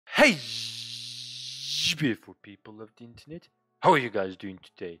Hey, beautiful people of the internet. How are you guys doing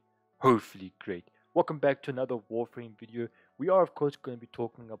today? Hopefully great. Welcome back to another Warframe video. We are of course going to be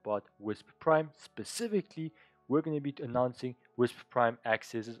talking about Wisp Prime. Specifically, we're going to be announcing Wisp Prime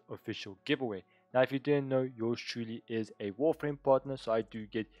Access's official giveaway. Now, if you didn't know, yours truly is a Warframe partner, so I do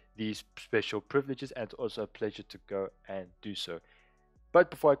get these special privileges and it's also a pleasure to go and do so. But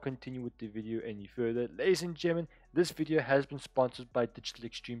before I continue with the video any further, ladies and gentlemen, this video has been sponsored by Digital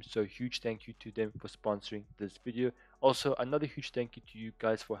Extreme, so huge thank you to them for sponsoring this video. Also, another huge thank you to you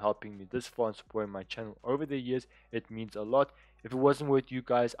guys for helping me this far and supporting my channel over the years. It means a lot. If it wasn't with you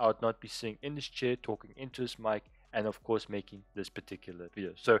guys, I would not be sitting in this chair talking into this mic and of course making this particular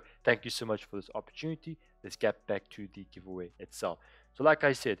video. So thank you so much for this opportunity. Let's get back to the giveaway itself. So like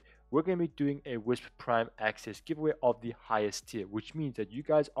I said, we're going to be doing a Wisp Prime Access giveaway of the highest tier, which means that you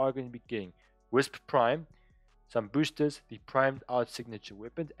guys are going to be getting Wisp Prime, some boosters, the primed out signature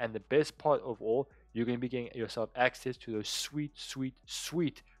weapons, and the best part of all, you're going to be getting yourself access to those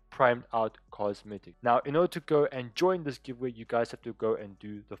sweet primed out cosmetics. Now, in order to go and join this giveaway, you guys have to go and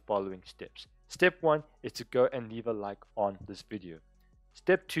do the following steps. Step 1 is to go and leave a like on this video.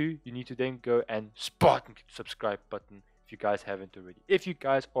 Step 2, you need to then go and Spartan click the subscribe button if you guys haven't already. If you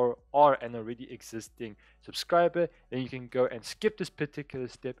guys are an already existing subscriber, then you can go and skip this particular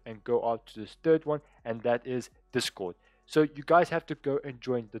step and go out to this third one, and that is Discord. So you guys have to go and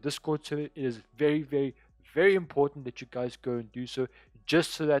join the Discord server. It is very important that you guys go and do so,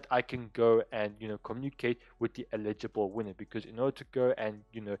 just so that I can go and communicate with the eligible winner. Because in order to go and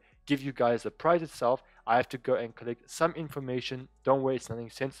give you guys the prize itself, I have to go and collect some information. Don't worry, it's nothing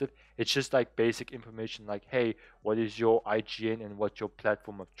sensitive. It's just like basic information like, hey, what is your IGN and what's your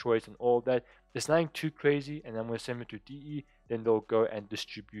platform of choice and all that. It's nothing too crazy, and I'm going to send it to DE, then they'll go and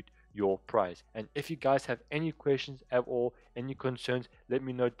distribute your prize. And if you guys have any questions at all, any concerns, let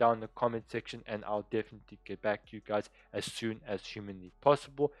me know down in the comment section and I'll definitely get back to you guys as soon as humanly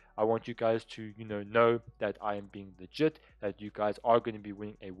possible. I want you guys to know that I am being legit, that you guys are going to be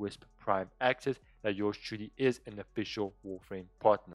winning a Wisp Prime Access, that yours truly is an official Warframe partner.